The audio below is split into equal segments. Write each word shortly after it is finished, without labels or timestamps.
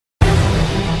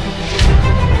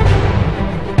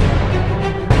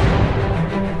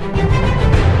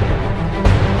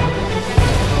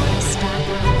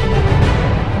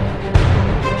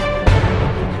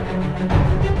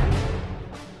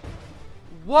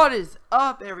What is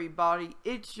up, everybody?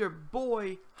 It's your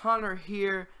boy Hunter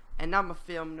here, and I'm a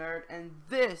film nerd, and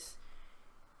this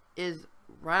is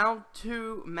round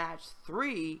 2, match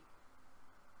 3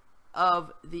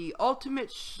 of the Ultimate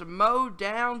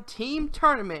Schmoedown Team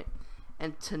Tournament.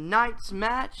 And tonight's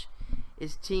match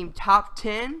is Team Top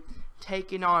 10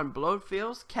 taking on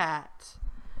Blofeld's Cats.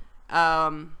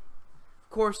 Of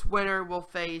course, winner will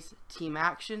face Team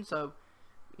Action. So,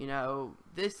 you know,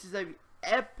 this is a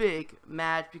epic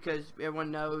match because everyone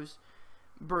knows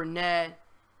Burnett,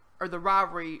 or the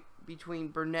rivalry between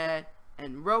Burnett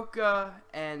and Roca,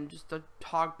 and just the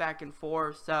talk back and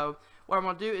forth. So what I'm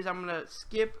gonna do is I'm gonna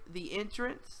skip the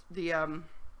entrance, the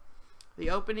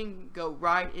opening, go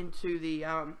right into the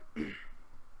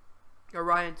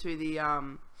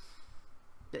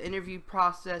the interview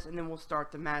process, and then we'll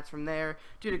start the match from there.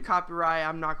 Due to copyright,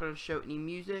 I'm not gonna show any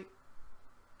music.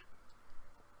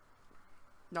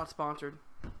 Not sponsored.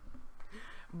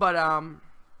 But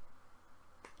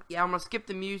yeah, I'm gonna skip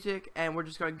the music and we're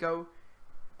just gonna go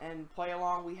and play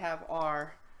along. We have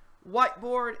our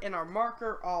whiteboard and our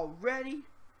marker all ready.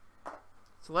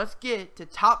 So let's get to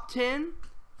Top 10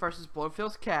 versus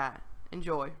Blofeld's Cat.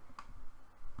 Enjoy.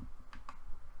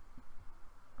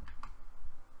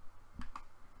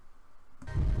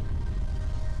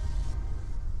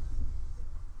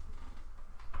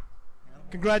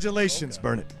 Congratulations,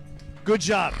 Burnett. Good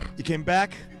job. You came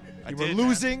back. You were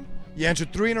losing. You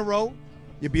entered 3 in a row.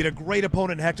 You beat a great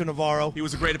opponent, Hector Navarro. He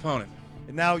was a great opponent.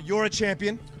 And now you're a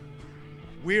champion.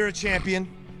 We're a champion.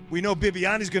 We know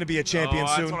Bibiani's going to be a champion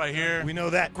soon. That's what I hear. We know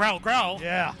that. Growl, growl.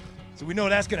 Yeah. So we know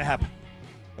that's going to happen.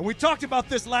 And we talked about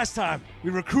this last time.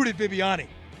 We recruited Bibiani.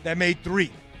 That made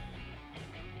 3.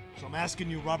 So I'm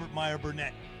asking you, Robert Meyer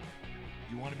Burnett,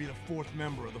 you want to be the 4th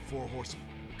member of the 4 Horsemen.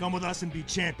 Come with us and be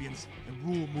champions and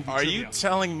rule movie trivia. Are you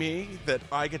telling me that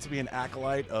I get to be an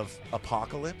acolyte of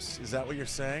Apocalypse? Is that what you're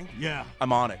saying? Yeah.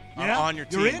 I'm on it. Yeah? I'm on your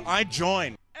team. You're in? I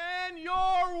join. And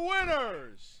your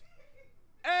winners,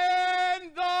 and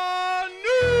the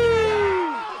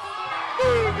new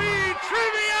movie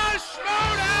trivia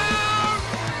schmoedown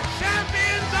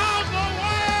champions of the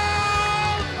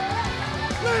world,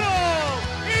 Little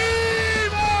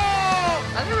Evil.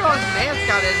 I didn't realize Vance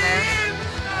got in there.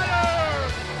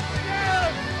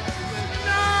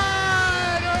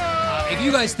 If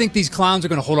you guys think these clowns are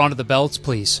going to hold on to the belts,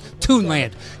 please.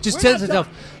 Toonland. Just tell yourself,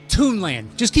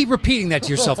 Toonland. Just keep repeating that to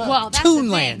yourself. Well, that's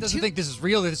Toonland. Doesn't think this is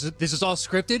real. This is all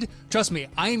scripted. Trust me,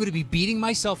 I am going to be beating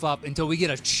myself up until we get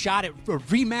a shot at a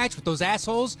rematch with those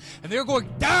assholes, and they're going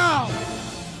down.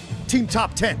 Team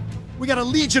Top 10. We got a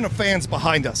legion of fans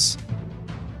behind us.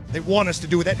 They want us to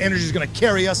do it. That energy is going to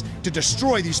carry us to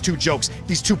destroy these 2 jokes,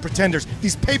 these 2 pretenders,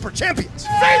 these paper champions.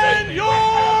 And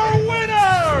your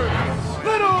winners,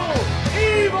 Little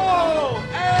Evil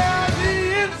and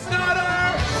the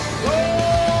Insider, the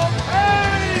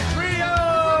Patriots.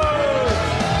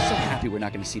 So happy we're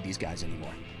not going to see these guys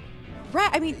anymore. Right,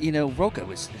 I mean, You know, Roca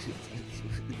was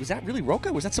that really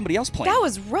Roca? Was that somebody else playing? that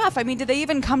was rough. I mean, did they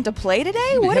even come to play today?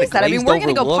 They What had is a that? I mean, we're going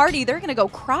to go glazed-over party. They're going to go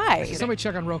cry. Somebody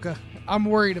check on Roca. I'm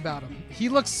worried about him. He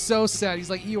looks so sad. He's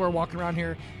like Eeyore walking around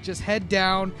here, just head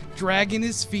down, dragging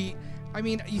his feet. I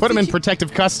mean, Put him in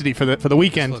protective custody for the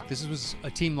weekend. Look, this was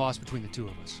a team loss between the 2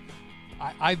 of us.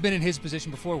 I've been in his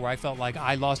position before where I felt like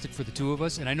I lost it for the 2 of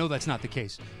us, and I know that's not the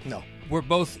case. No. We're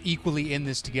both equally in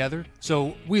this together,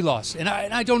 so we lost. And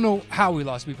I don't know how we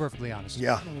lost, to be perfectly honest.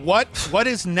 Yeah. What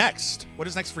is next? What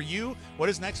is next for you? What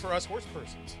is next for us horse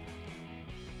persons?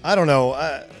 I don't know.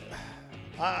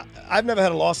 I've never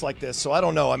had a loss like this, so I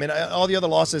don't know. I mean, all the other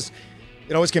losses,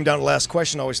 it always came down to the last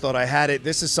question. I always thought I had it.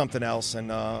 This is something else,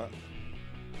 and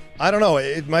I don't know.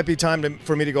 It might be time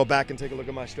for me to go back and take a look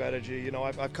at my strategy. You know,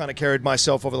 I've kind of carried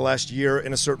myself over the last year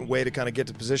in a certain way to kind of get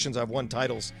to positions. I've won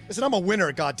titles. Listen, I'm a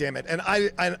winner, goddammit. And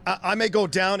I may go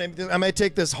down and I may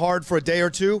take this hard for a day or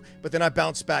 2, but then I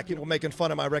bounce back, you know, making fun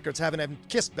of my records. Haven't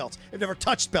kissed belts. I've never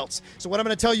touched belts. So what I'm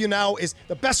going to tell you now is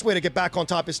the best way to get back on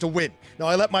top is to win. Now,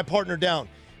 I let my partner down,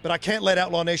 but I can't let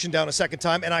Outlaw Nation down a second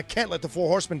time, and I can't let the 4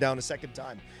 Horsemen down a second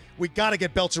time. We got to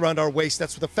get belts around our waist.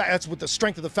 That's what the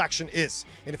strength of the faction is.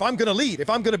 And if I'm going to lead, if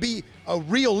I'm going to be a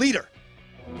real leader,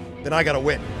 then I got to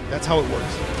win. That's how it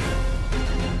works.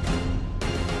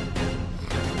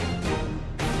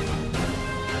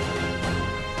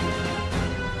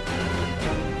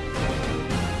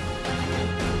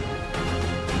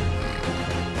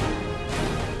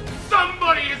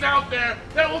 Somebody is out there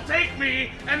that will take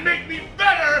me and make me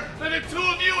better than the 2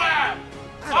 of you have.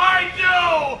 I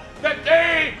know that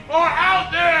they are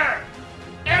out there.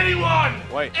 Anyone,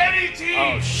 any team.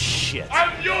 Oh, shit.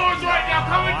 I'm yours right now.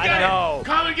 Come and get it.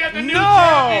 Come and get the new No!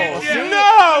 championship.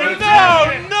 No! New No!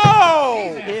 champion.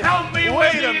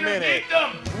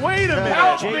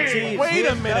 me. Wait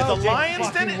a minute, the Lions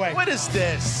Den? What is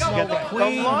this? The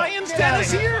Lions Den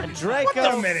is here?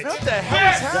 Draco. What the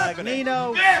hell is happening?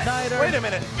 Nino, This. Snyder. Wait a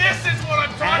minute. This is what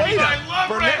I'm talking about. I love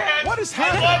Burnett, redheads. what is I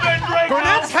love happening? Ed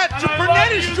Draco.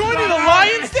 Burnett is joining the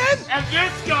Lions Den? And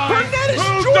this guy Burnett is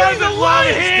who joining doesn't the love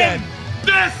Lions him.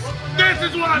 Den. This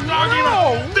is what I'm talking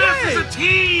No about. This is way. a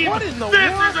team. What in the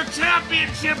This world? is a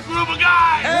championship group of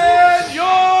guys. And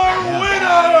your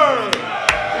winner,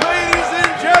 ladies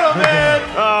and gentlemen,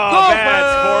 bad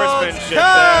sportsmanship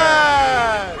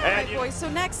there. All right, boys. So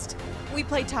next, we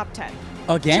play top 10.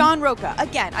 Again? John Roca,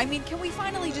 again. I mean, can we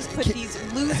finally just put these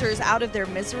losers out of their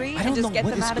misery I and don't just know get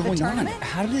what them is out of the going on. tournament?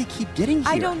 How do they keep getting here?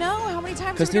 I don't know. How many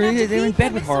times? Because are we gonna have to they're in beat bed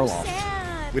them? with It's so Harloff. sad.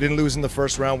 We didn't lose in the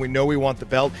first round. We know we want the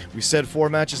belt. We said 4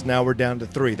 matches. Now we're down to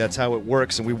 3. That's how it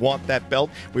works. And we want that belt.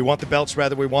 We want the belts,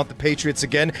 rather. We want the Patriots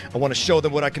again. I want to show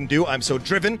them what I can do. I'm so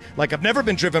driven, like I've never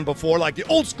been driven before, like the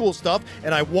old school stuff.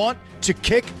 And I want to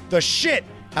kick the shit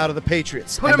out of the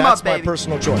Patriots. Put and 'em that's up, my baby.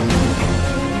 personal choice.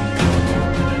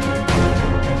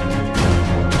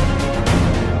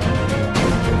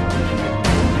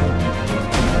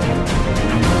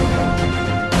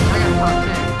 I got top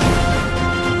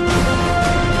 10.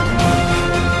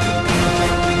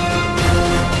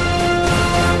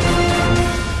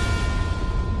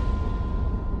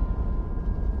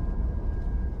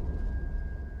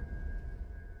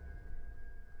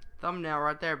 Thumbnail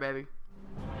right there, baby.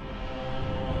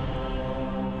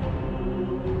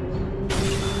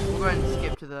 We'll go ahead and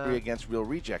skip to the. against real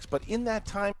rejects. But in that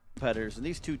time, Competitors and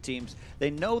these two teams, they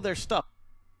know their stuff.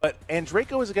 but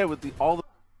Draco is a guy with all the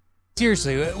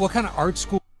Seriously, what kind of art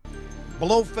school?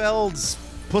 Blofeld's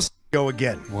pussy go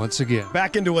again. Once again.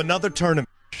 Back into another tournament.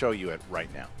 show you it right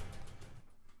now.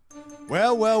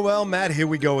 Well, Matt, here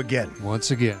we go again.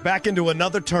 Once again. Back into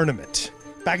another tournament.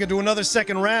 Back into another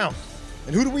second round.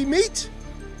 And who do we meet?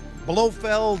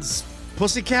 Blofeld's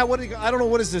pussycat? I don't know,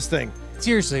 what is this thing?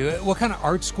 Seriously, what kind of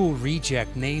art school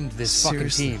reject named this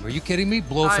Seriously. fucking team? Are you kidding me?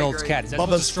 Blofeld's agree. cat. Is that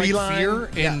Bubba's supposed to strike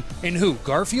feline? fear in who?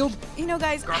 Garfield? You know,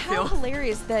 guys, Garfield. how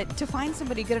hilarious that to find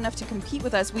somebody good enough to compete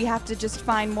with us, we have to just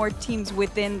find more teams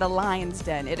within the Lions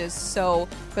Den. It is so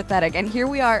pathetic. And here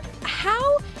we are.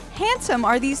 How handsome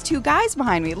are these two guys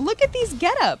behind me? Look at these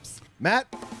get-ups. Matt,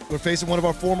 we're facing one of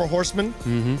our former horsemen,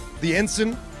 the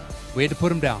ensign. We had to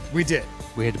put him down. We did.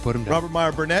 We had to put him down. Robert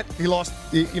Meyer Burnett. He lost.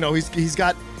 He's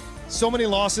got so many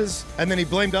losses, and then he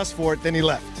blamed us for it. Then he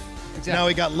left. Exactly. Now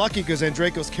he got lucky because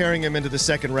Andreko's carrying him into the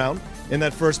second round in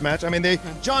that first match. I mean, they're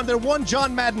one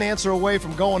John Madden answer away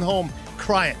from going home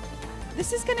crying.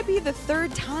 This is going to be the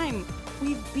third time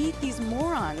we've beat these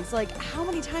morons. Like, how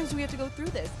many times do we have to go through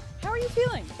this? How are you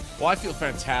feeling? Well, I feel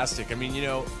fantastic. I mean,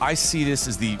 I see this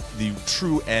as the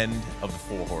true end of the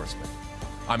Four Horsemen.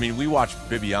 I mean, we watched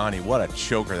Bibiani. What a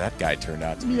choker that guy turned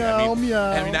out to be. Meow,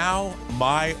 meow. And now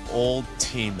my old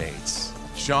teammates,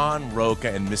 John Roca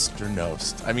and Mr.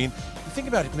 Nost. I mean, you think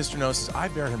about it, Mr. Nost, I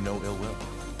bear him no ill will.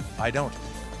 I don't.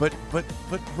 But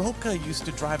Roca used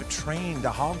to drive a train to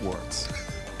Hogwarts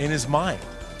in his mind.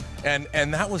 And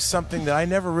that was something that I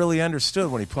never really understood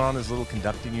when he put on his little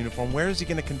conducting uniform. Where is he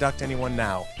going to conduct anyone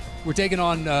now? We're taking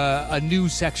on a new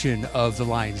section of the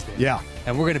Lions Den. Yeah.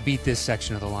 And we're going to beat this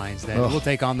section of the Lions Den. Ugh. We'll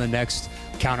take on the next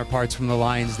counterparts from the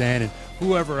Lions Den and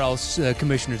whoever else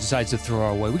Commissioner decides to throw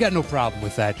our way. We got no problem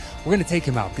with that. We're going to take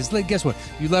him out because guess what?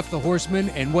 You left the Horsemen,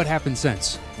 and what happened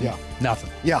since? Yeah. Nothing.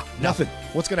 Yeah, nothing.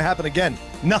 What's going to happen again?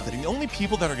 Nothing. The only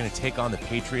people that are going to take on the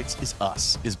Patriots is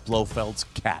us, is Blofeld's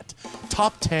cat.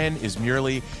 Top 10 is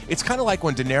merely, it's kind of like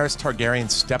when Daenerys Targaryen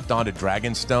stepped onto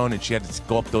Dragonstone and she had to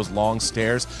go up those long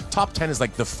stairs. Top 10 is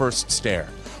like the first stair.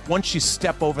 Once you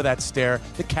step over that stair,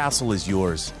 the castle is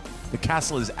yours. The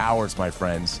castle is ours, my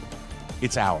friends.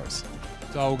 It's ours.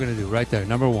 That's all we're going to do right there.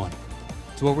 Number one.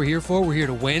 It's what we're here for. We're here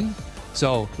to win.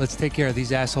 So let's take care of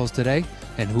these assholes today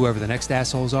and whoever the next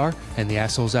assholes are and the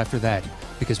assholes after that,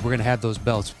 because we're going to have those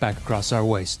belts back across our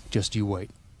waist. Just you wait.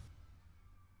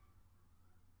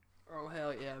 Oh,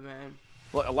 hell yeah, man.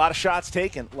 Well, a lot of shots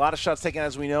taken. A lot of shots taken,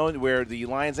 as we know, where the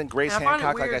Lions Den, Grace And I find it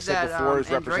Hancock, like I weird said that, before, is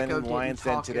Andreko representing the didn't Lions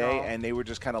Den talk at today, all. and they were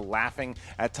just kind of laughing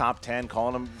at top 10,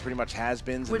 calling them pretty much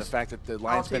has-beens, and Which- the fact that the I'll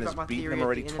Lions tell you Den has about my beaten theory them at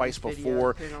already the end of twice this video,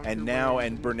 before, depending on and who now, wins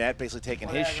and Burnett basically taking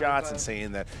his whatever, shots but- and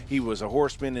saying that he was a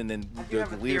horseman, and then do the have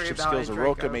a theory leadership about skills of Andreko.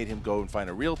 Roca made him go and find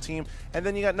a real team, and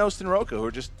then you got Nost and Roca, who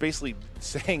are just basically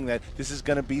saying that this is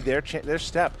going to be their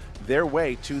step, their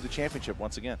way to the championship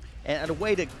once again. And a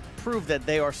way to prove that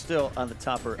they are still on the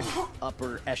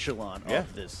upper echelon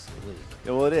of this league.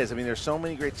 Yeah, well, it is. I mean, there's so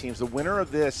many great teams. The winner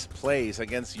of this plays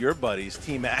against your buddies,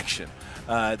 Team Action.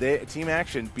 Team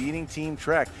Action beating Team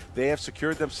Trek. They have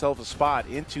secured themselves a spot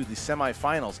into the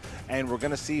semifinals, and we're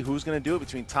going to see who's going to do it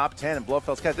between Top 10 and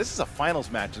Blofeld's Cat. This is a finals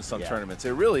match in some tournaments.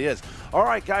 It really is. All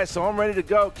right, guys, so I'm ready to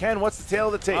go. Ken, what's the tail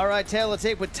of the tape? All right, tail of the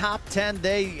tape with Top 10.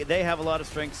 They have a lot of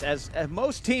strengths, as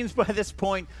most teams by this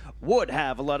point would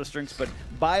have a lot of strengths, but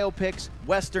biopics,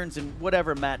 westerns, and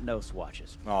whatever Matt Nost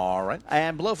watches. All right.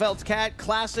 And Blofeld's Cat,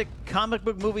 classic comic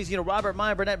book movies. You know, Robert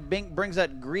Meyer Burnett brings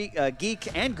that geek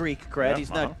and Greek cred.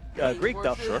 He's not Greek,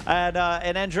 though. Sure. And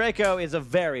Andrejko is a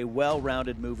very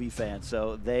well-rounded movie fan,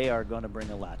 so they are going to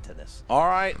bring a lot to this. All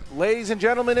right, ladies and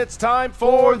gentlemen, it's time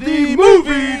for the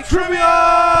Movie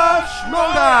Trivia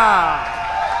Schmoedown.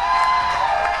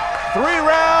 3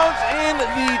 rounds in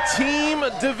the team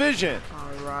division.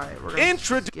 All right, we're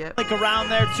Introduce like around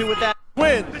there too with that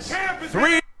wins.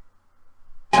 3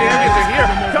 champions are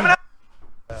here. Coming out.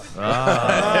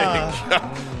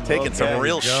 Taking some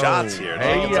real shots here.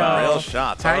 Taking some real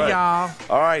shots. Hey, y'all.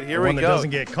 All right, here we One go. that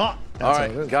doesn't get caught. All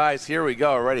right, guys, here we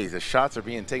go already. The shots are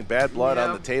being taken. Bad blood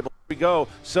on the table. Here we go.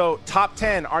 So, top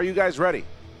 10. Are you guys ready?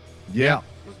 Yeah.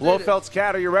 Blofeld's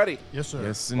Cat, are you ready? Yes, sir.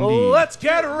 Yes, Well, indeed. let's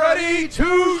get ready to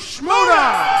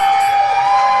schmoedown.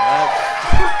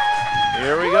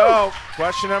 Here we go.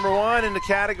 Question number 1 in the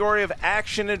category of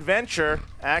action-adventure.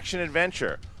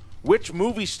 Action-adventure. Which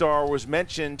movie star was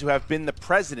mentioned to have been the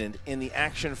president in the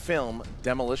action film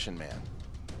Demolition Man?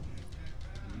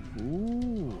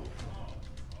 Ooh.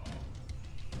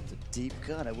 It's a deep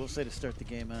cut, I will say, to start the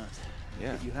game out.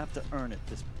 Yeah. But you have to earn it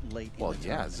this late in Well, the yeah,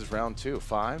 tournament. this is round 2.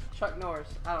 5, Chuck Norris.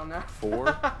 I don't know.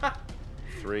 4,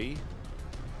 3,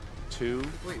 2,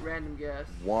 Wait, random guess.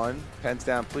 1. Pens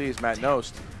down, please. Matt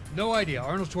Nost. No idea.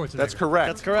 Arnold Schwarzenegger. That's correct.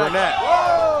 That's correct. Burnett.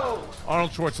 Whoa!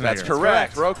 Arnold Schwarzenegger. That's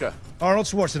correct. Roca. Arnold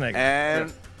Schwarzenegger.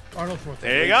 And Arnold Schwarzenegger.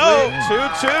 there you go.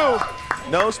 2-2.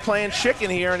 Nost playing chicken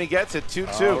here, and he gets it.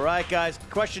 2-2. All right, guys.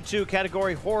 Question 2,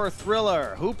 category horror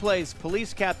thriller. Who plays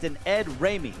police captain Ed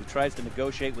Ramey, who tries to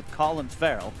negotiate with Colin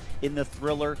Farrell in the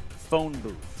thriller phone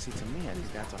booth? See, to me, I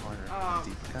think that's a harder,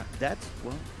 deep cut. That's,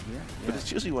 well, yeah. But it's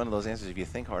usually one of those answers, if you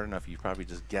think hard enough, you probably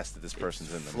just guess that this person's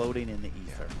in the floating in the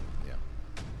ether. Yeah.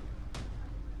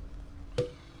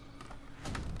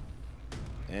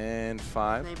 And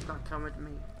 5, Name's not coming to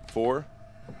me. 4,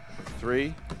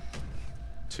 3,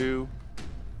 2,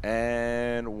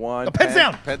 and 1. Pens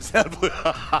down. Pens down.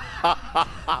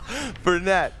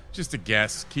 Burnett. Just a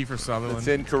guess. Kiefer Sutherland. That's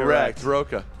incorrect.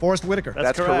 Roca. Forrest Whitaker.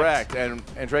 That's correct. And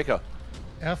Draco.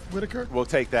 F. Whitaker. We'll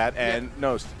take that. And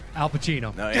Nost. Al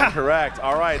Pacino. No, incorrect.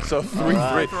 All right, so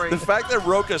 3-3. The fact that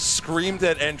Roca screamed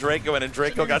at Andrejko and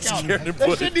Andrejko got scared and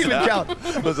put it down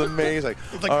was amazing.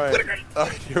 Like, all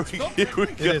right, here we go.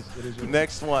 It is.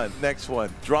 Next one.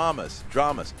 Dramas.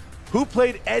 Who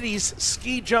played Eddie's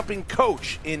ski jumping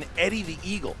coach in Eddie the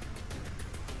Eagle?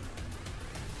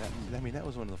 That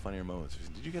was one of the funnier moments.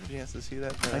 Did you get a chance to see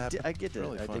that? I did get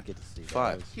to see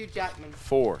 5, that. Hugh Jackman.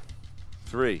 4,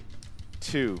 3,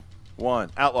 2,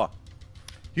 1. Outlaw.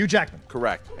 Hugh Jackman.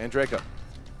 Correct. Andrejko.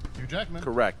 Hugh Jackman.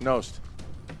 Correct. Nost.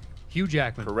 Hugh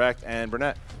Jackman. Correct. And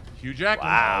Burnett. Hugh Jackman.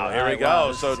 Wow, here we go.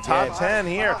 Wow, So this is top good. 10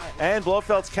 here. And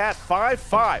Blofeld's Cat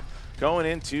 5-5. Going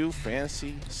into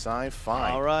fantasy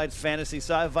sci-fi. All right, fantasy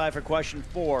sci-fi for question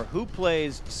 4. Who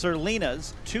plays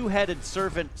Serlena's two-headed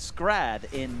servant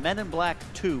Scrad in Men in Black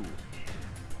 2?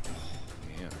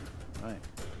 Yeah. All right,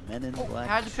 Men in Black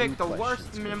 2. Had to pick the worst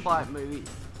questions. Men in Black movies.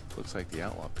 Looks like the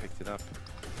Outlaw picked it up.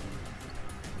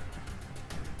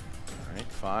 All right,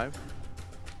 5,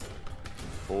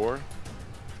 4,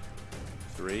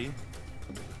 3,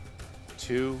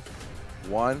 2,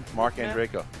 1. Mark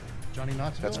Andrejko. Johnny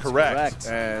Knoxville. That's correct. correct.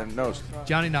 And Nost.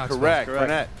 Johnny Knoxville. Correct. Correct.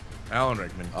 Burnett. Alan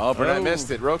Rickman. Oh, Burnett missed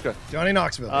it. Roca. Johnny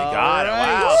Knoxville. Got it.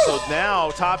 right. Wow. So now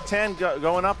top 10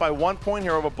 going up by 1 point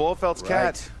here over Blofeld's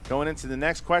Cat. Right. Going into the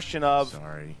next question of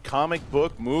comic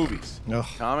book movies. Ugh.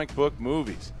 Comic book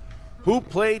movies. Who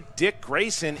played Dick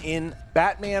Grayson in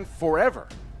Batman Forever?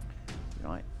 You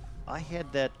know, I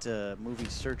had that movie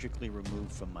surgically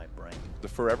removed from my brain. The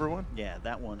Forever one? Yeah,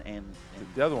 that one and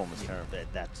The other one was terrible.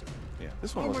 That's Yeah,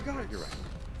 this one Oh was my God. You're right.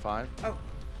 5, Oh.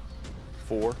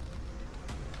 4,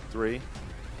 3,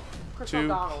 Chris 2,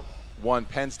 O'Donnell. 1.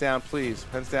 Pens down, please.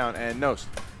 Pens down. And Nost.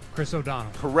 Chris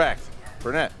O'Donnell. Correct.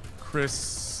 Burnett.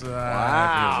 Chris.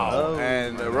 Wow.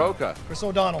 And Roca. Chris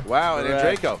O'Donnell. Wow. And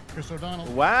Correct. Andrejko. Chris O'Donnell.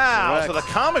 Wow. Correct. So the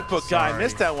comic book guy Sorry.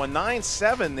 missed that one.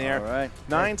 9-7 there. All right.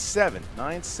 9-7.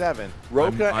 9-7.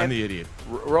 Roca I'm and the idiot.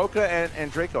 Roca and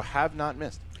Andrejko have not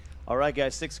missed. All right,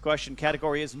 guys, sixth question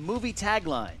category is movie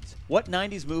taglines. What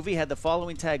 90s movie had the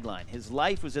following tagline? His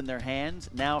life was in their hands,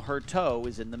 now her toe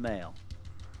is in the mail.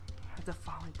 The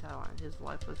following tagline. His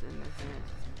life was in their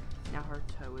hands. Now her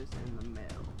toe is in the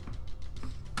mail.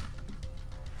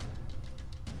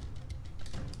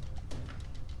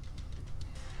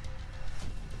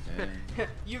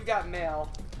 You've got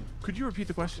mail. Could you repeat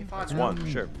the question? That's one.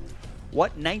 Sure.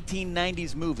 What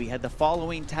 1990s movie had the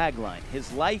following tagline?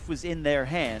 His life was in their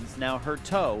hands, now her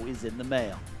toe is in the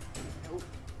mail.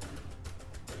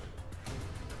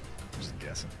 Just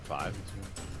guessing. 5,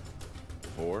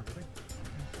 4,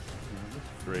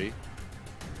 3,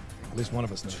 At least one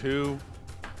of us knows. 2,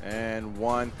 and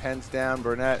 1. Pens down,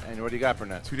 Burnett. And what do you got,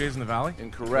 Burnett? 2 Days in the Valley?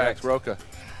 Incorrect. Roca.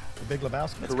 The Big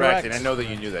Lebowski. Correct. And I know that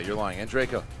you knew that. You're lying. And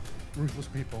Draco. Ruthless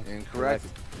People. Incorrect.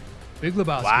 Big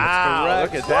Lebowski. Wow,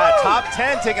 look at that. Top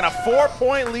 10 taking a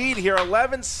 4-point lead here.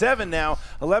 11-7 now.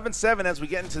 11-7 as we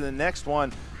get into the next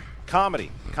one.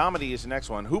 Comedy. Comedy is the next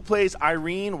one. Who plays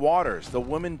Irene Waters, the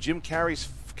woman Jim Carrey's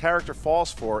character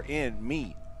falls for in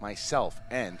Me, Myself,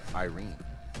 and Irene?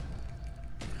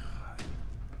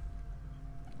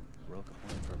 Roca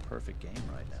playing for a perfect game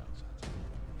right now.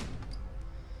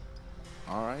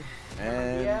 All right.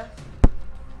 And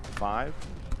 5,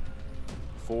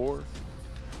 4,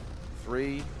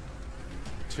 3,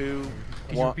 2,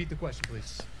 Can you 1. repeat the question,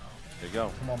 please? There you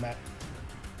go. Come on, Matt.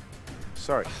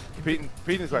 Sorry. Repeating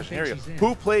the question. Here you she's go. in.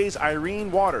 Who plays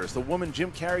Irene Waters, the woman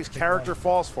Jim Carrey's character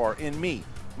falls for in Me,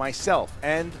 Myself,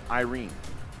 and Irene?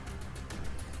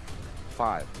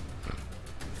 5,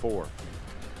 4,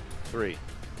 3,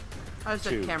 I said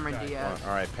 2, Cameron 1. Diaz.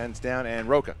 All right, pens down. And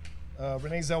Roca.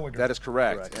 Renee Zellweger. That is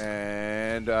correct.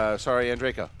 And, sorry,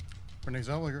 Andreka. Renee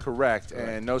Zellweger. Correct.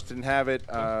 And Nose didn't have it.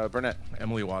 Burnett.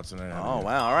 Emily Watson. And Oh,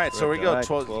 wow. All right, so we go.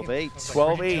 12-8.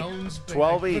 12-8.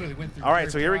 12-8. All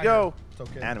right, so here we go. It's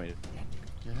okay. Animated.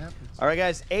 It happens. All right,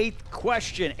 guys, eighth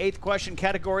question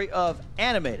category of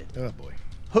animated. Oh, boy.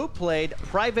 Who played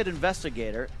private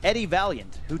investigator Eddie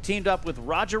Valiant, who teamed up with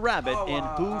Roger Rabbit in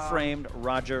Who Framed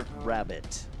Roger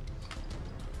Rabbit?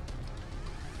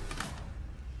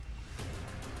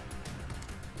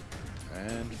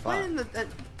 And Playing 5, that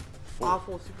 4,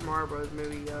 awful Super Mario Bros.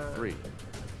 Movie. 3,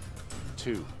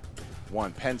 2,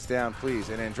 1. Pens down, please.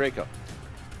 And Andreko.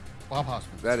 Bob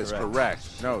Hoskins. That is correct.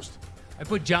 Nost. I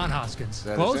put John Hoskins.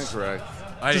 That Close? is incorrect.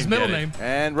 I His didn't middle get it. name.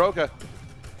 And Roca.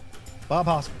 Bob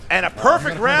Hoskins. And a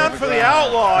perfect round for the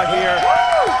Outlaw here.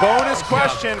 Bonus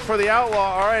question for the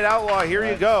Outlaw. All right, Outlaw, here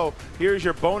you go. Here's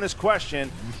your bonus question.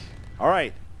 All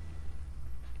right.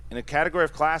 In a category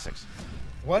of classics.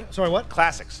 What? Sorry, what?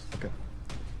 Classics. Okay.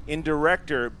 In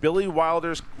director Billy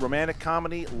Wilder's romantic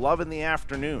comedy Love in the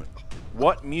Afternoon,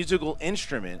 what musical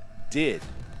instrument did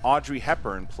Audrey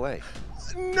Hepburn play?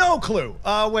 No clue.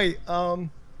 Wait. I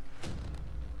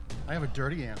have a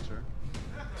dirty answer.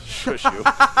 Shush you.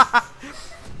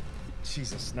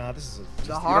 Jesus. Nah, this is a.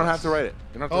 The You harp. don't have to write it.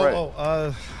 You don't have to write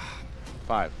it.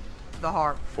 5, The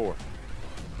harp. 4,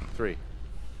 3.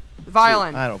 The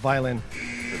violin. I don't know. Violin.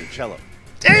 For the cello.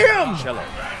 Damn! Cello.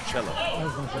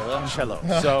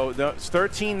 So it's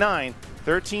 13-9.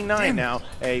 13-9 now.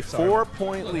 A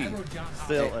 4-point lead.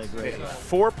 Still a great one.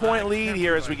 4-point lead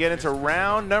here as we get into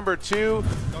round number 2.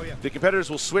 Oh, yeah. The competitors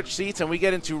will switch seats, and we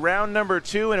get into round number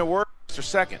 2, and it works for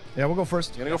second. Yeah, we'll go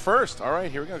first. You're going to go first. All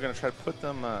right, here we go. Going to try to put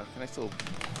them. Can I still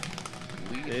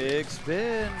lead? Big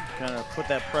spin. Kind of put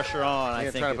that pressure on. I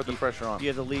Yeah, think trying to if put the you- pressure on. if you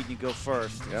have the lead, you go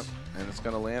first. Yep, and it's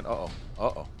going to land.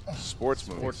 Uh-oh. Sports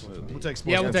movies. We'll take sports.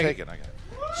 Yeah, we'll take Take it. I got it.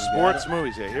 Sports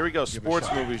movies. Yeah, here we go. Sports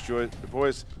movies,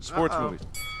 boys. Sports movies.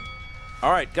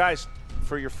 All right, guys,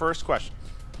 for your first question.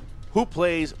 Who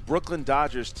plays Brooklyn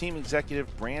Dodgers team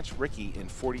executive Branch Rickey in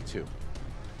 42?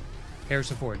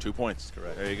 Harrison Ford. 2 points.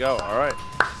 Correct. There you go. All right.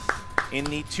 In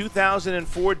the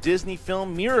 2004 Disney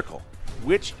film Miracle,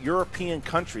 which European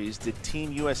countries did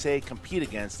Team USA compete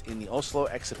against in the Oslo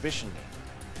exhibition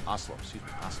game? Oslo.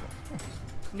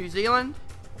 New Zealand.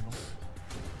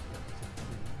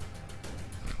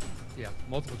 Yeah,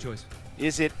 multiple choice.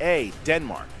 Is it A,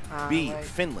 Denmark, B, wait.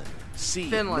 Finland, C,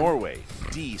 Finland. Norway,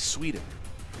 D, Sweden?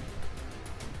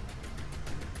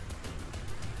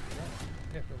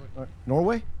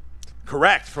 Norway?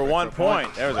 Correct for 1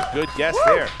 point. There was a good guess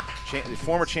there. The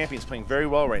former champion's playing very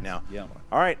well right now. Yeah.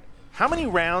 All right. How many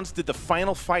rounds did the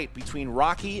final fight between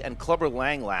Rocky and Clubber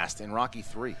Lang last in Rocky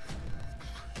 3?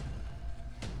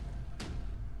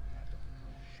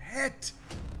 Shit.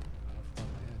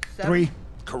 7. 3.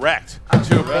 Correct. 2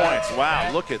 points.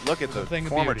 Wow. Look at the Thing of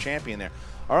former beauty. champion there.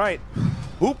 All right.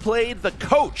 Who played the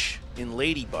coach in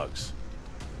Ladybugs?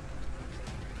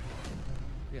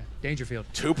 Yeah. Dangerfield.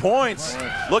 2 points.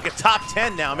 Look at top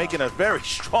 10 now, making a very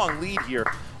strong lead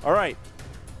here. All right.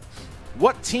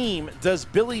 What team does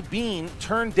Billy Bean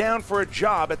turn down for a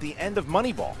job at the end of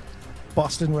Moneyball?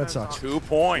 Boston Red Sox. 2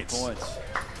 points.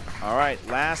 All right,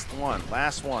 last one.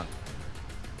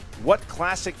 What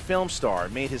classic film star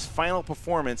made his final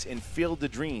performance in Field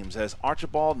of Dreams as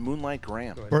Archibald Moonlight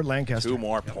Graham? Burt Lancaster. 2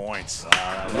 more points.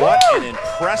 What an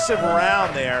impressive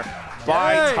round there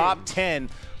by top 10.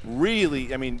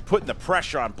 Really, I mean, putting the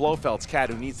pressure on Blofeld's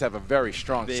cat, who needs to have a very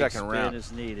strong second round.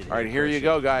 Is needed. All right, here you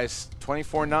go, guys.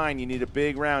 24-9. You need a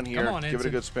big round here. Come on, give it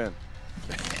a good spin.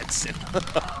 Ensign.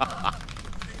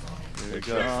 There you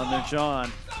go. On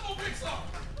John.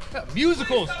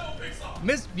 Musicals.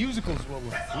 Musicals.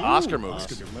 Oscar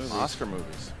movies. Oscar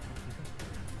movies.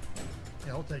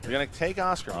 Yeah, I'll take it. You're going to take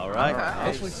Oscar. All right.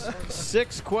 Okay.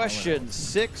 6 questions.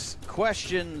 6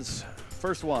 questions.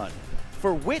 First one.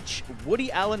 For which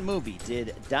Woody Allen movie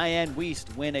did Diane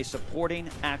Wiest win a supporting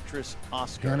actress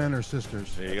Oscar? Hannah and her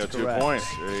sisters. There you go. That's 2 correct. points.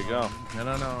 There you go.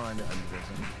 No.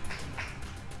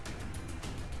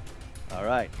 All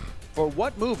right. For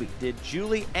what movie did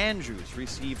Julie Andrews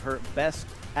receive her Best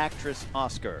Actress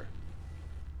Oscar?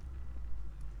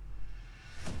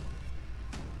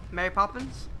 Mary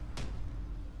Poppins?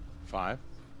 5,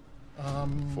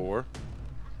 4,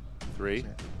 3,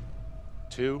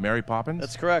 2. Mary Poppins?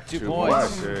 That's correct. 2 2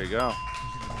 points. There you go.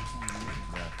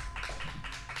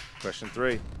 Question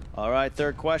 3. All right,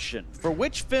 third question. For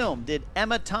which film did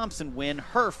Emma Thompson win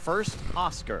her first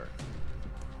Oscar?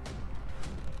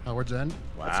 Howard's End.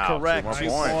 Wow. That's correct. 2 2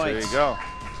 more points. There you go.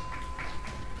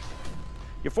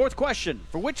 Your fourth question.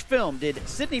 For which film did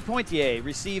Sidney Poitier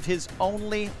receive his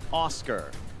only Oscar?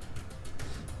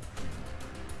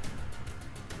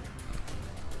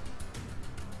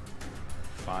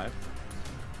 Five,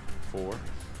 4,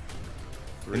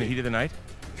 3. In the Heat of the Night?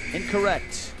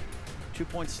 Incorrect. 2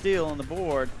 point steal on the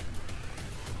board.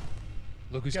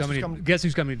 Look who's coming. Guess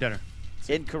who's coming to dinner?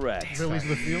 Incorrect. Lily's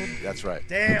the Field. That's right.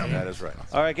 Damn. That is right.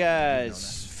 All right,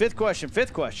 guys. Fifth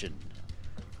question.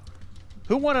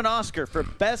 Who won an Oscar for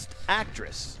Best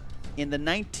Actress in the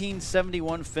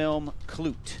 1971 film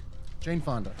Klute? Jane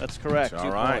Fonda. That's correct. All 2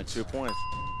 right. points. 2 points.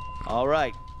 All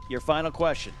right. Your final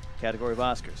question. Category of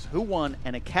Oscars. Who won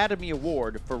an Academy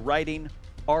Award for writing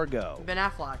Argo? Ben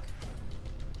Affleck.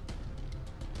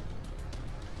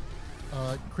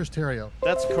 Chris Terrio.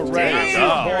 That's correct.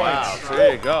 Wow.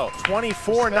 There you go.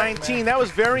 24-19. That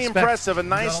was very impressive. A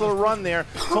nice little run there.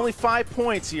 It's only 5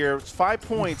 points here. It's 5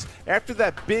 points. After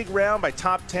that big round by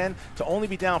top 10, to only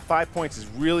be down 5 points is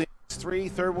really 3.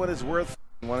 Third one is worth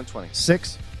 120.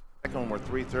 6. Second one worth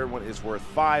 3. Third one is worth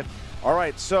 5. All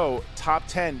right, so top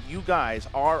 10, you guys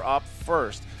are up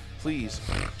first. Please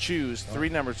choose 3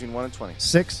 numbers between 1 and 20.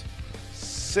 6.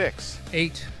 6.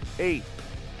 8. 8.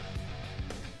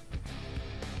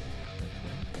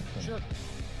 Sure.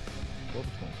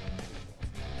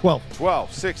 12.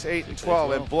 12. 6, 8, and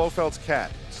 12. And Blofeld's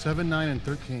cat. 7, 9, and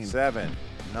 13. 7,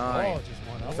 9,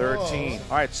 13.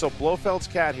 All right, so Blofeld's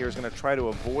cat here is going to try to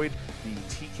avoid the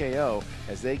TKO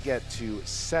as they get to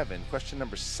 7. Question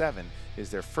number 7 is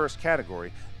their first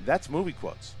category. That's movie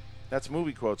quotes. That's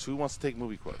movie quotes. Who wants to take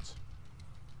movie quotes?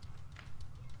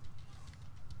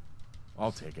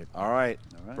 I'll take it. All right.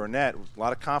 Burnett, a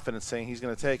lot of confidence saying he's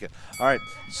going to take it. All right,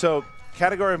 so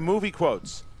category of movie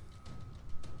quotes.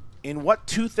 In what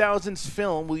 2000s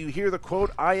film will you hear the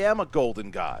quote, "I am a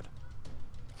golden god"?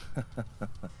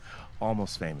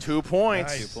 Almost Famous. 2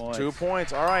 points. Nice. 2 points. 2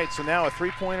 points. All right, so now a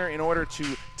 3-pointer in order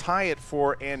to tie it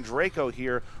for Andrejko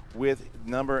here with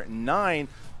number 9.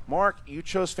 Mark, you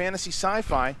chose fantasy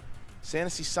sci-fi.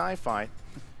 Fantasy sci-fi.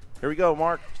 Here we go,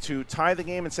 Mark, to tie the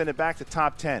game and send it back to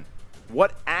top 10.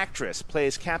 What actress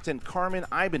plays Captain Carmen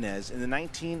Ibanez in the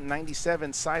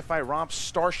 1997 sci-fi romp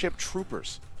Starship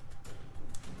Troopers?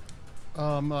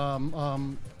 Oh,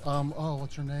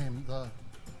 what's her name?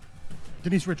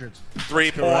 Denise Richards.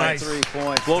 3 points. 3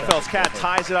 points. Blofeld's cat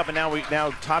ties it up, and now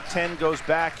top 10 goes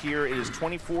back here. It is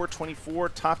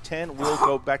 24-24. Top 10 will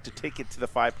go back to take it to the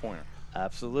 5-pointer.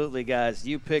 Absolutely, guys.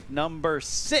 You picked number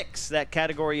 6. That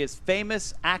category is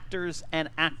famous actors and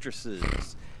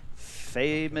actresses.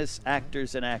 Famous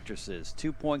actors and actresses.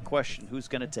 2-point question. Who's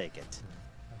going to take it?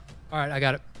 All right, I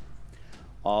got it.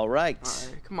 All right.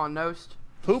 Come on, Nost.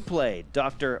 Who played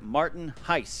Dr. Martin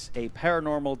Heiss, a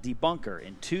paranormal debunker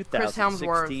in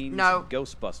 2016's No.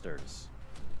 Ghostbusters?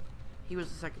 He was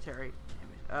the secretary.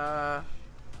 Can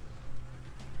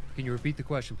you repeat the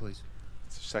question, please?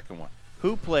 It's the second one.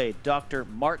 Who played Dr.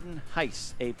 Martin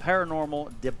Heiss, a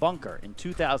paranormal debunker in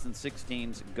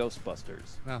 2016's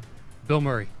Ghostbusters? Well, Bill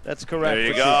Murray. That's correct. There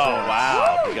you go.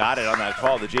 Wow. You got it on that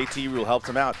call. The JT rule helped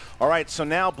him out. All right, so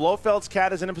now Blofeld's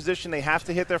Cat is in a position they have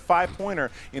to hit their 5-pointer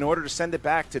in order to send it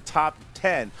back to top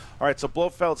 10. All right, so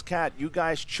Blofeld's Cat, you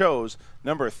guys chose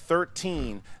number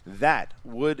 13. That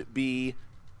would be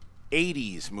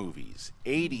 80s movies.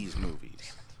 80s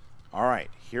movies. All right,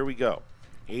 here we go.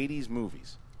 80s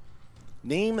movies.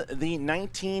 Name the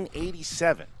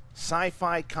 1987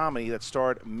 sci-fi comedy that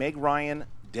starred Meg Ryan,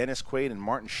 Dennis Quaid, and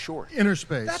Martin Short. Inner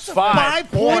Space. That's a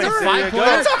 5 points. pointer. There you go.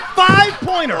 That's a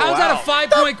 5-pointer. How's that a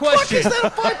 5-point question? Is that a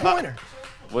 5-pointer?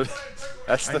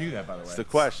 That's I knew that, by the way. That's the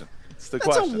question. It's the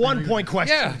That's question. a 1-point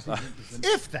question. Yeah.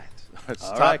 If that. It's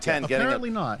All top right, 10 getting Apparently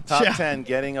not. Top Yeah. 10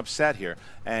 getting upset here,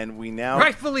 and we now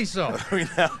Rightfully so. we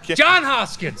now get, John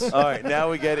Hoskins. All right, now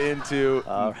we get into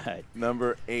All right.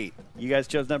 number 8. You guys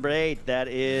chose number 8. That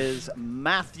is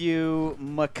Matthew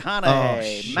McConaughey. Oh,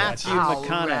 shit. Matthew All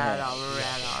McConaughey. right, all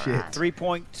right, all right.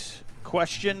 3-point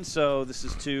question, so this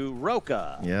is to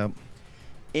Roca. Yep.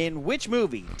 In which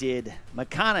movie did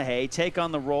McConaughey take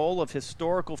on the role of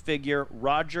historical figure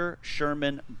Roger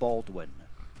Sherman Baldwin?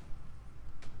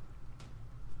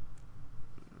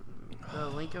 The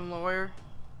Lincoln Lawyer?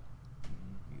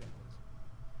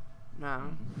 No.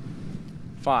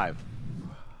 5,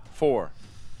 4,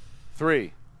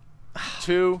 3,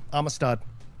 2. I'm a stud.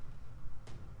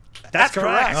 That's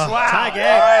correct. Wow. Tie game.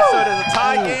 All right, so it is a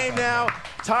tie game now.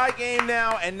 Tie game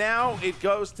now, and now it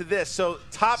goes to this. So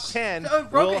top 10 So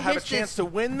if will Roca have a hits chance this- to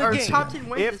win the or game top 10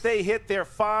 wins if this, they hit their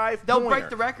 5-pointer. they'll break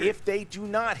the record. If they do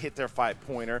not hit their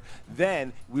 5-pointer,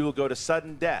 then we will go to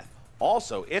sudden death.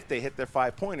 Also, if they hit their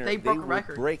 5-pointer, They broke a will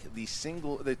record. break the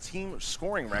team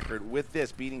scoring record with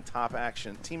this, beating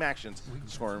Team Action's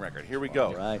scoring record. Here we go.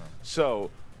 All right. So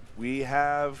we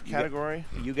have category.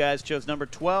 You guys chose number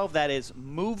 12. That is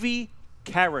movie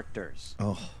characters.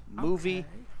 Oh. Movie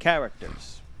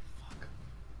characters.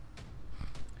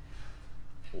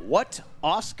 What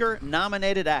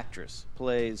Oscar-nominated actress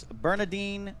plays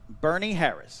Bernadine Bernie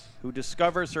Harris, who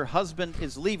discovers her husband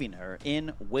is leaving her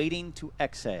in Waiting to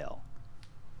Exhale?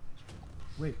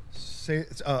 Wait. Say. I'm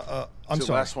It's the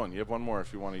sorry. last one. You have one more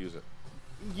if you want to use it.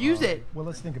 Use it. Well,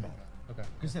 let's think about it. Okay.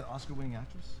 Because that Oscar-winning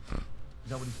actress. Is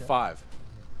that what he said? 5,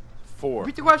 4,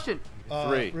 Repeat the question.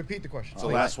 3. Repeat the question. It's the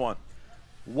last one.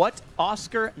 What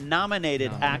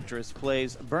Oscar-nominated actress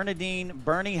plays Bernadine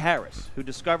Bernie Harris, who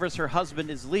discovers her husband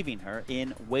is leaving her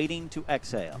in Waiting to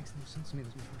Exhale?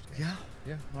 Yeah.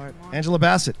 Yeah. All right. Angela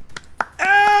Bassett.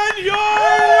 And your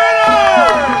winner!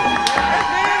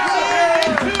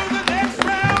 Advancing into the next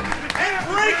round and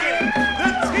breaking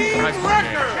the team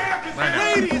record.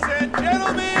 Ladies and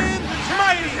gentlemen,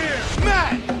 mighty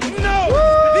Matt, no,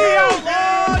 the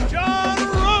outlaw John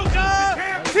Roca,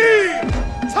 team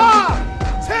top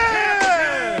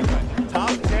 10.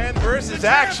 Top 10 versus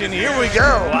action. Here we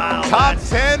go. Wow. Top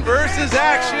 10 versus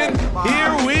action.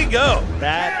 Here we go.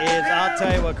 That is, I'll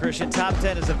tell you what, Christian, top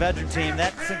 10 is a veteran team.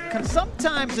 That can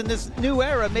sometimes in this new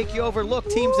era make you overlook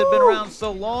teams that have been around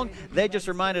so long. They just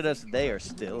reminded us they are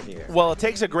still here. Well, it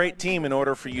takes a great team in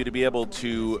order for you to be able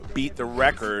to beat the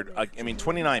record. I mean,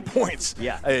 29 points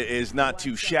is not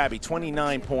too shabby.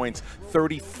 29 points.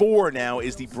 34 now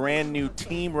is the brand new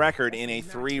team record in a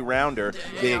 3-rounder.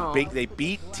 They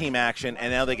beat Team Action,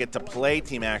 and now they get to play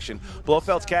Team Action.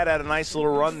 Blofeld's Cat had a nice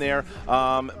little run there,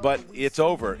 but it's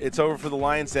over. It's over for the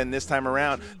Lions Den this time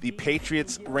around. The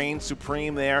Patriots reign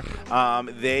supreme there.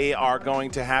 They are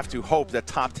going to have to hope that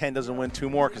top 10 doesn't win 2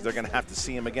 more because they're going to have to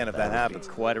see him again if that happens.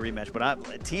 Quite a rematch,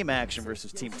 but Team Action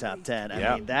versus Team Top 10.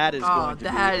 I mean, that is going to be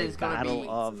a battle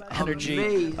of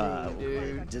energy,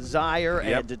 desire,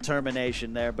 and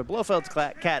determination there. But Blofeld's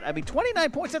Cat, I mean,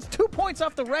 29 points, that's 2 points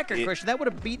off the record, Christian. That would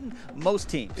have beaten most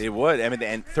teams. It would. I mean,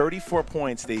 and 34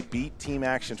 points, they beat Team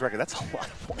Action's record. That's a lot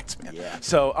of points, man. Yeah.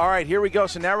 So, all right, here we go.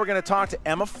 So now we're going to talk to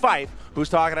Emma Fife, who's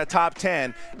talking to top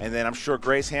 10, and then I'm sure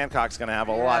Grace Hancock's going to have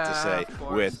a lot to say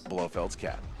with Blofeld's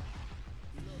Cat.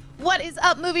 What is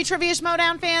up, movie trivia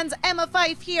schmoedown fans? Emma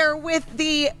Fife here with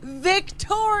the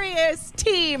victorious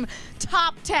team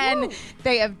Top 10. Woo.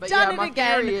 They have done it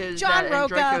again. John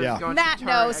Roca, Matt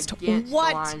Nost.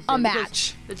 What a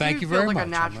match. Thank you very much. Like a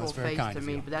natural face to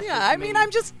me, but that's I mean,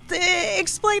 I'm just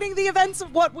explaining the events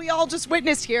of what we all just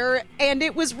witnessed here, and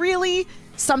it was really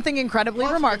something incredibly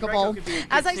remarkable.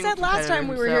 As I said last time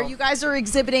we were here, you guys are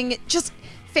exhibiting just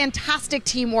fantastic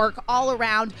teamwork all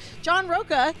around. John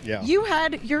Roca, you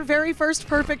had your very first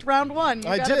perfect round one.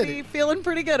 You gotta be feeling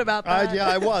pretty good about that. Yeah,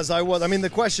 I was. I mean, the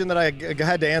question that I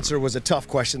had to answer was a tough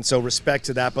question, so respect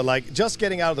to that. But like, just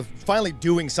getting out of finally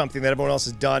doing something that everyone else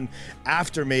has done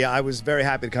after me, I was very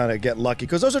happy to kind of get lucky,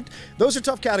 because those are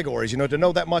tough categories. You know, to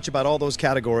know that much about all those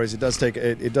categories, it does take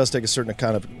a certain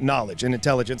kind of knowledge and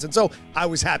intelligence, and so I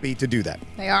was happy to do that.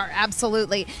 They are,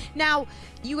 absolutely. Now,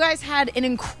 you guys had an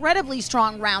incredibly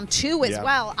strong round 2 as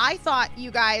well. I thought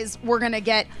you guys were going to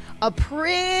get a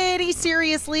pretty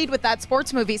serious lead with that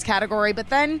sports movies category, but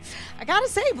then I got to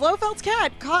say, Blofeld's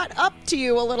Cat caught up to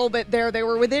you a little bit there. They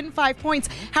were within 5 points.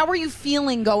 How were you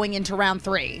feeling going into round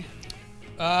 3?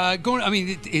 At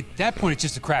that point, it's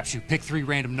just a crapshoot. Pick 3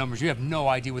 random numbers. You have no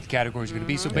idea what the category is going to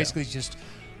be. So basically, it's just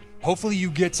hopefully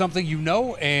you get something you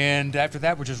know, and after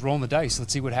that, we're just rolling the dice.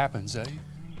 Let's see what happens.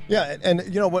 Yeah, and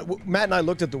you know what, Matt and I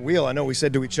looked at the wheel. I know we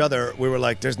said to each other, we were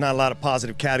like, there's not a lot of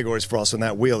positive categories for us on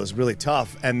that wheel. It's really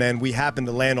tough. And then we happened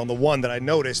to land on the one that I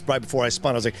noticed right before I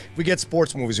spun. I was like, if we get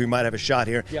sports movies, we might have a shot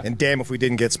here. Yeah. And damn if we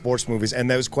didn't get sports movies.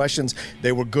 And those questions,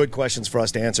 they were good questions for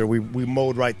us to answer. We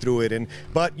mowed right through it.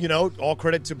 But, you know, all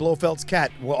credit to Blofeld's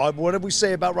Cat. What did we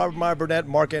say about Robert Meyer Burnett,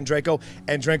 Mark Andreyko?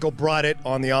 Andreyko brought it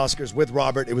on the Oscars with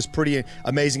Robert. It was pretty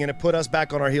amazing, and it put us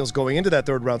back on our heels going into that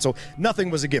third round. So nothing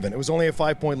was a given. It was only a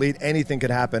 5-point lead. Anything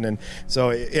could happen. And so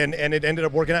and it ended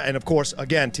up working out. And of course,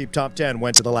 again, Team Top 10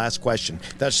 went to the last question.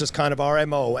 That's just kind of our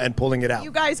MO and pulling it out. You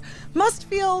guys must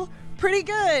feel pretty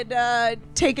good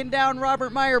taking down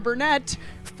Robert Meyer Burnett,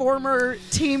 former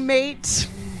teammate.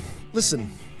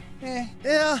 Listen,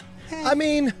 I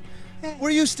mean,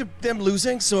 we're used to them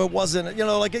losing, so it wasn't, you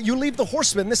know, like, you leave the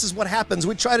horsemen, this is what happens.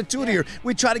 We try to tutor you.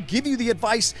 We try to give you the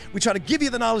advice. We try to give you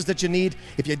the knowledge that you need.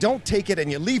 If you don't take it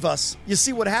and you leave us, you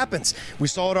see what happens. We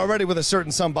saw it already with a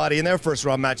certain somebody in their first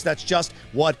round match. That's just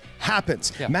what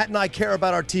happens. Yeah. Matt and I care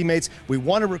about our teammates. We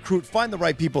want to recruit, find the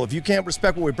right people. If you can't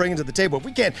respect what we bring to the table, if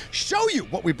we can't show you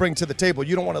what we bring to the table,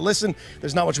 you don't want to listen,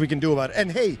 there's not much we can do about it.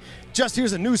 And hey, just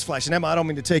here's a news flash, and Emma, I don't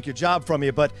mean to take your job from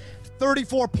you, but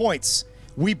 34 points.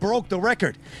 We broke the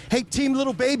record. Hey, Team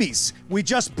Little Babies, we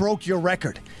just broke your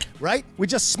record, right? We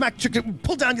just smacked,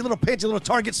 pulled down your little pants, your little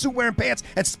Target suit-wearing pants,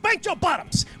 and spanked your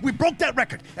bottoms. We broke that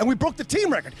record, and we broke the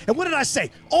team record. And what did I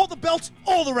say? All the belts,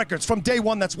 all the records from day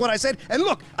one. That's what I said. And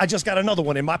look, I just got another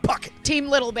one in my pocket. Team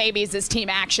Little Babies is Team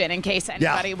Action, in case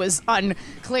anybody was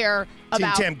unclear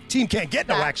about Team can't get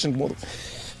no action.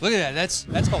 Look at that.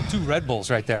 That's called 2 Red Bulls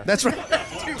right there. That's right.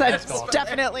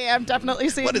 I'm definitely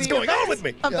seeing what is going on with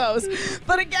me of those.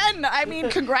 But again, I mean,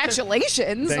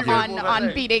 congratulations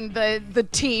on beating the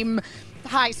team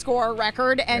high score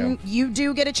record, and you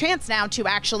do get a chance now to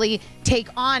actually take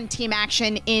on Team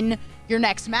Action in your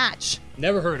next match.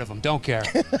 Never heard of them. Don't care.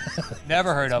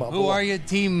 Never heard of them. Who are you?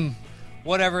 Team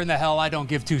whatever in the hell. I don't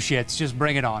give 2 shits. Just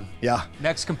bring it on. Yeah.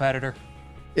 Next competitor.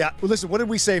 Yeah. Well, listen, what did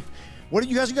we say? What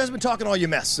you guys have been talking all your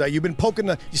mess. You've been poking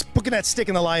that stick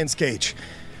in the lion's cage.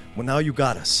 Well, now you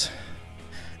got us.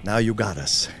 Now you got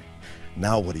us.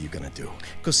 Now what are you going to do?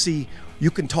 Because, see, you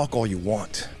can talk all you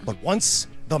want, but once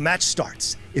the match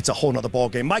starts, it's a whole nother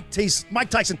ballgame. Mike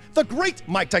Tyson, the great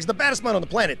Mike Tyson, the baddest man on the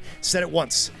planet, said it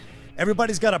once.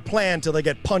 Everybody's got a plan till they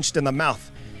get punched in the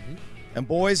mouth. And,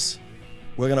 boys,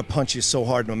 we're going to punch you so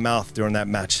hard in the mouth during that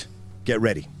match. Get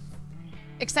ready.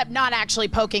 Except not actually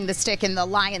poking the stick in the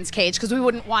lion's cage, because we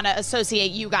wouldn't want to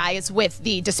associate you guys with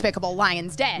the despicable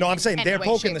lion's den. No, I'm saying they're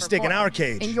poking the stick in our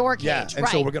cage. In your cage, yeah, and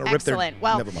so we're going to rip their...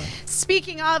 Well, never mind.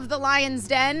 Speaking of the lion's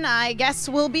den, I guess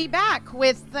we'll be back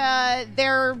with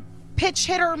their pitch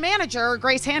hitter manager,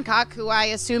 Grace Hancock, who I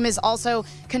assume is also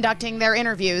conducting their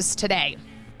interviews today.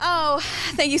 Oh,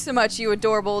 thank you so much, you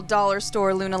adorable dollar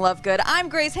store Luna Lovegood. I'm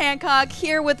Grace Hancock,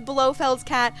 here with Blofeld's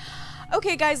Cat.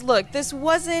 Okay, guys, look, this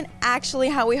wasn't actually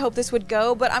how we hoped this would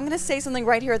go, but I'm going to say something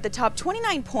right here at the top.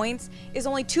 29 points is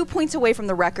only 2 points away from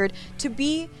the record. To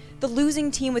be the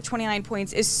losing team with 29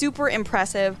 points is super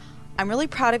impressive. I'm really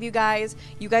proud of you guys.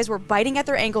 You guys were biting at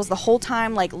their ankles the whole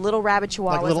time like little rabbit chihuahuas,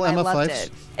 like little and Emma I loved Fifes?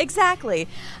 it. Exactly.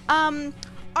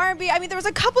 R&B, I mean, there was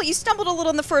a couple, you stumbled a little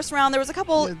in the first round. There was a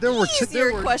couple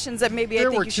easier questions that maybe I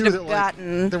think you should have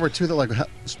gotten. There were 2 that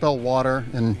spell water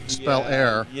and spell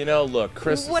air. You know, look,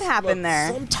 Chris. What happened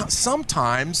there?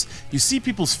 Sometimes you see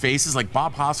people's faces, like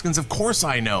Bob Hoskins. Of course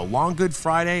I know. Long Good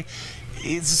Friday.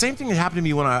 It's the same thing that happened to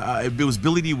me when it was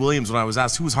Billy D. Williams when I was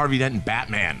asked who was Harvey Dent in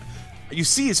Batman. You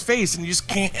see his face and you just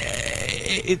can't.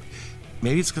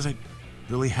 Maybe it's because I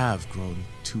really have grown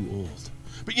too old.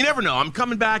 But you never know. I'm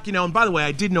coming back, you know. And by the way,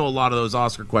 I did know a lot of those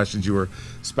Oscar questions you were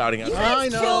spouting out. You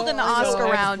guys killed in the Oscar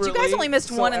round. You guys only missed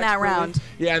one in that round.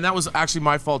 Yeah, and that was actually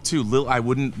my fault too.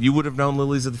 You would have known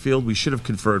Lilies of the Field. We should have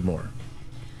conferred more.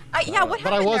 Yeah, what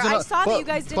happened there? I saw that you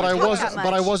guys didn't talk that much.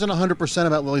 But I wasn't 100%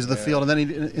 about Lilies of the Field. And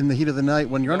then in the heat of the night,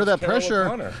 when you're under that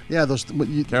pressure, yeah,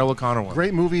 Carol O'Connor won.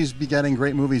 Great movies begetting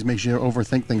great movies makes you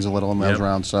overthink things a little in those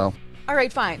rounds. So. All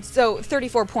right, fine. So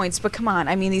 34 points, but come on.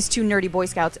 I mean, these two nerdy Boy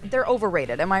Scouts, they're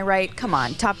overrated. Am I right? Come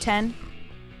on, top 10?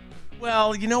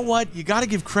 Well, you know what? You got to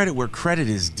give credit where credit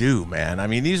is due, man. I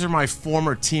mean, these are my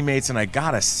former teammates, and I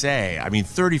got to say, I mean,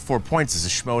 34 points is a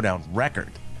schmoedown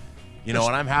record. You know,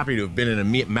 and I'm happy to have been in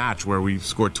a match where we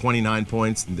scored 29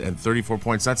 points and 34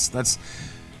 points. That's.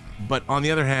 But on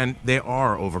the other hand, they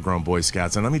are overgrown Boy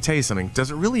Scouts. And let me tell you something. Does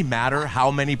it really matter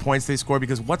how many points they score?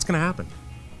 Because what's going to happen?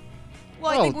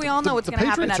 Well, I think we all know what's going to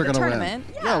happen at the tournament.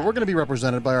 Yeah, we're going to be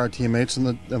represented by our teammates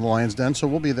in the Lions Den, so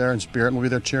we'll be there in spirit and we'll be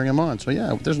there cheering them on. So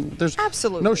yeah, there's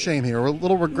absolutely no shame here. We're a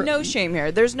little regret. No shame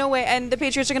here. There's no way, and the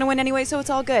Patriots are going to win anyway, so it's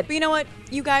all good. But you know what?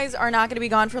 You guys are not going to be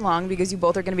gone for long because you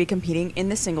both are going to be competing in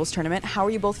the singles tournament. How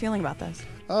are you both feeling about this?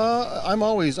 I'm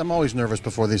always nervous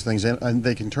before these things, and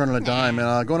they can turn on a dime.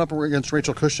 And going up against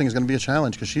Rachel Cushing is going to be a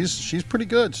challenge because she's pretty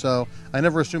good. So I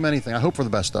never assume anything. I hope for the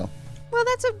best though. Well,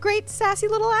 that's a great sassy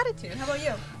little attitude. How about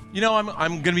you? You know, I'm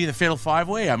going to be in the Fatal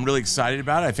Five-Way. I'm really excited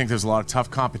about it. I think there's a lot of tough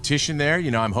competition there.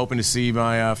 You know, I'm hoping to see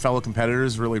my fellow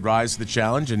competitors really rise to the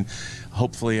challenge, and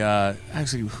hopefully,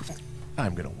 actually,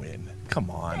 I'm going to win. Come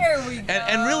on. There we go.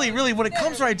 And really, when it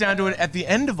comes right down to it, at the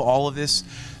end of all of this,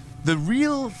 the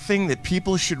real thing that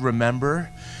people should remember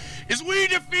is we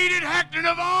defeated Hector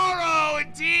Navarro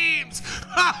in teams.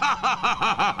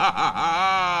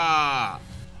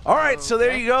 All right, so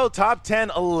there you go. Top 10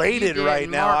 elated right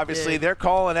now. Mark Obviously, did. they're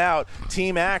calling out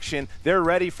team action. They're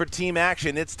ready for team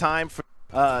action. It's time for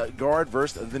guard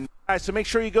versus the guys. So make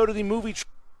sure you go to the movie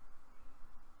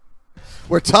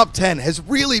where top 10 has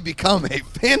really become a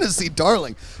fantasy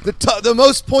darling. The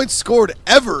most points scored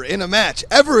ever in a match,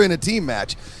 ever in a team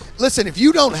match. Listen, if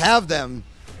you don't have them,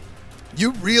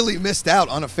 you really missed out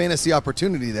on a fantasy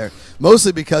opportunity there.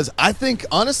 Mostly because I think,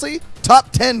 honestly,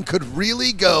 top 10 could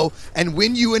really go and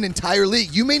win you an entire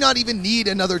league. You may not even need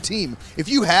another team. If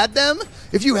you had them,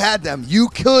 you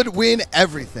could win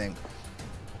everything.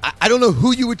 I don't know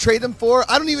who you would trade them for.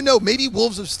 I don't even know. Maybe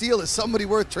Wolves of Steel is somebody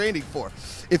worth trading for.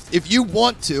 If you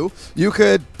want to, you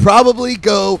could probably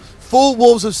go full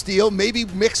Wolves of Steel, maybe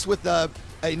mixed with a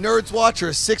Nerds Watch or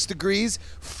a 6 Degrees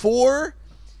for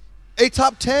a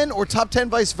top 10 or top 10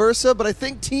 vice versa. But I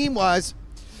think team-wise,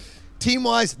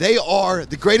 they are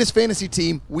the greatest fantasy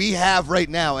team we have right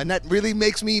now. And that really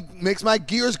makes my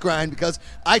gears grind because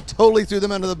I totally threw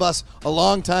them under the bus a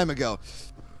long time ago.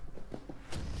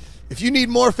 If you need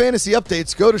more fantasy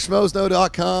updates, go to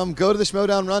schmoedown.com, go to the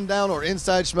Schmoedown Rundown or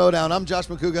Inside Schmoedown. I'm Josh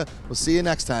McCouga. We'll see you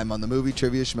next time on the Movie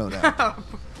Trivia Schmoedown.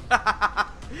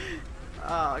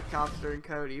 Copster and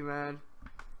Cody, man.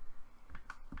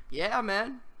 Yeah,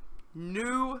 man.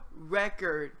 New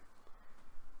record.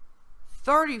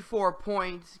 34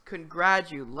 points.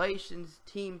 Congratulations,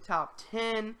 team top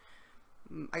 10.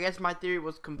 I guess my theory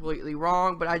was completely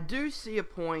wrong, but I do see a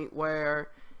point where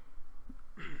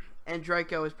and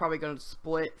Draco is probably going to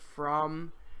split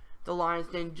from the Lions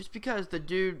Den just because the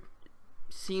dude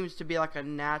seems to be like a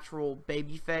natural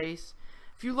baby face.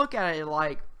 If you look at it,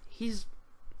 like, he's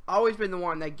always been the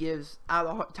one that gives, out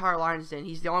of the entire Lions Den,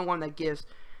 he's the only one that gives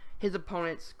his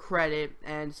opponents credit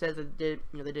and says that they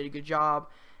did a good job.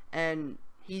 And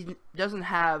he doesn't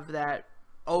have that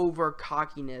over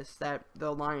cockiness that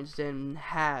the Lions Den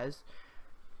has.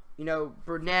 You know,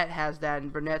 Burnett has that,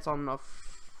 and Burnett's on a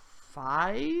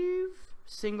 5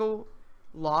 single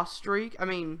loss streak. I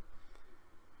mean,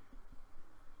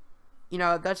 you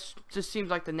know, that's just seems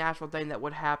like the natural thing that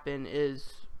would happen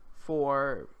is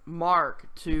for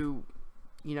Mark to,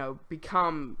 you know,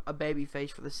 become a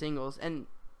babyface for the singles. And,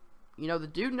 you know, the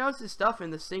dude knows his stuff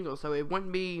in the singles, so it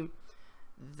wouldn't be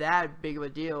that big of a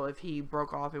deal if he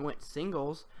broke off and went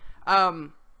singles.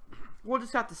 We'll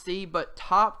just have to see, but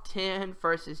top 10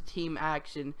 versus team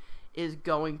action is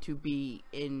going to be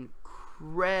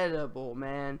incredible,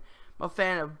 man. I'm a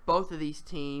fan of both of these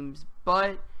teams,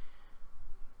 but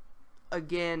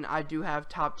again, I do have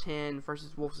top 10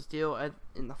 versus Wolves of Steel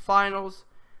in the finals.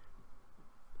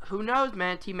 Who knows,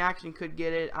 man? Team action could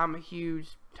get it. I'm a huge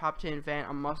top 10 fan.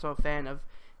 I'm also a fan of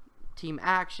team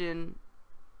action.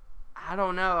 I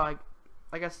don't know.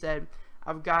 Like I said,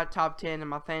 I've got top 10 in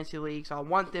my fantasy league, so I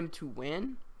want them to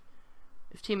win.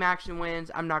 If team action wins,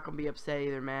 I'm not going to be upset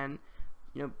either, man.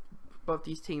 You know, both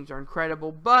these teams are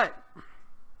incredible. But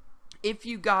If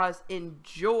you guys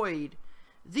enjoyed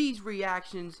these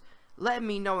reactions, let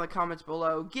me know in the comments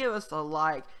below. Give us a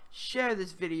like, share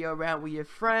this video around with your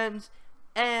friends,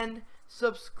 and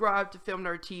subscribe to Film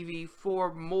Nerd TV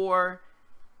for more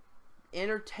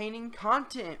entertaining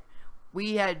content.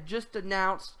 We had just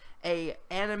announced a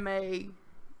anime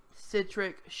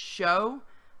centric show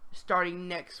starting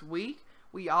next week.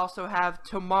 We also have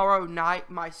tomorrow night,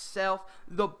 myself,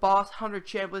 the Boss Hunter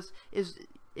Chambliss is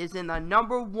in the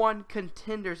 #1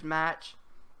 contenders match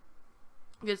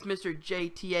against Mr.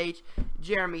 JTH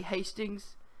Jeremy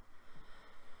Hastings.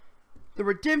 The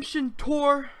Redemption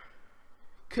Tour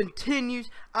continues.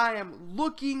 I am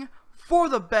looking for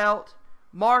the belt.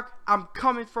 Mark, I'm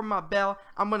coming for my belt.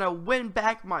 I'm going to win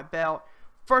back my belt.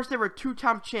 First ever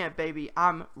 2-time champ, baby.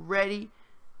 I'm ready.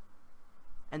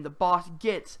 And the boss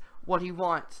gets what he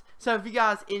wants. So if you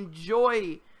guys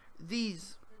enjoy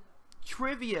these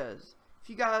trivias, if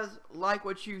you guys like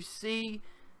what you see,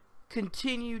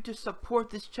 continue to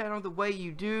support this channel the way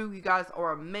you do. You guys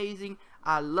are amazing.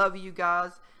 I love you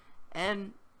guys.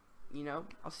 And, you know,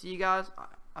 I'll see you guys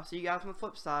on the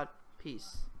flip side.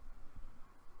 Peace.